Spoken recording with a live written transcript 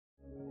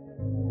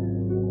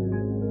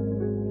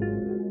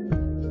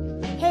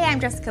I'm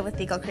Jessica with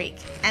Eagle Creek,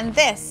 and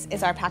this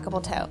is our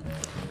packable tote.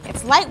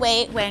 It's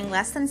lightweight, weighing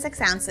less than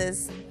 6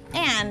 ounces,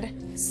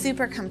 and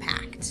super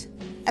compact.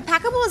 A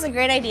packable is a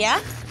great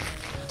idea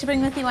to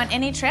bring with you on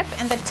any trip,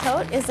 and the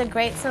tote is a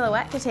great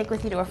silhouette to take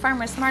with you to a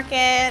farmer's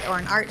market or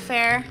an art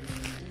fair.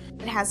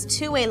 It has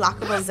two-way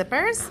lockable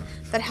zippers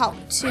that help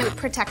to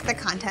protect the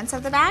contents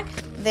of the bag.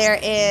 There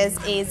is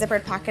a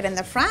zippered pocket in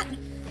the front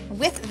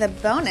with the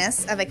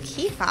bonus of a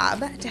key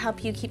fob to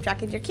help you keep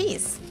track of your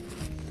keys.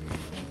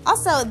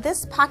 Also,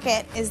 this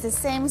pocket is the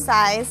same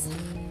size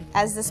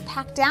as this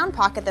pack down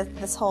pocket that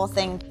this whole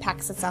thing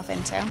packs itself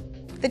into.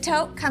 The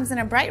tote comes in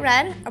a bright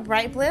red, a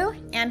bright blue,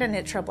 and a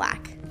neutral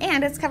black.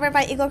 And it's covered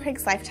by Eagle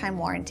Creek's lifetime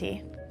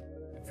warranty.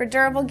 For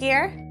durable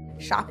gear,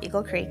 shop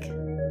Eagle Creek.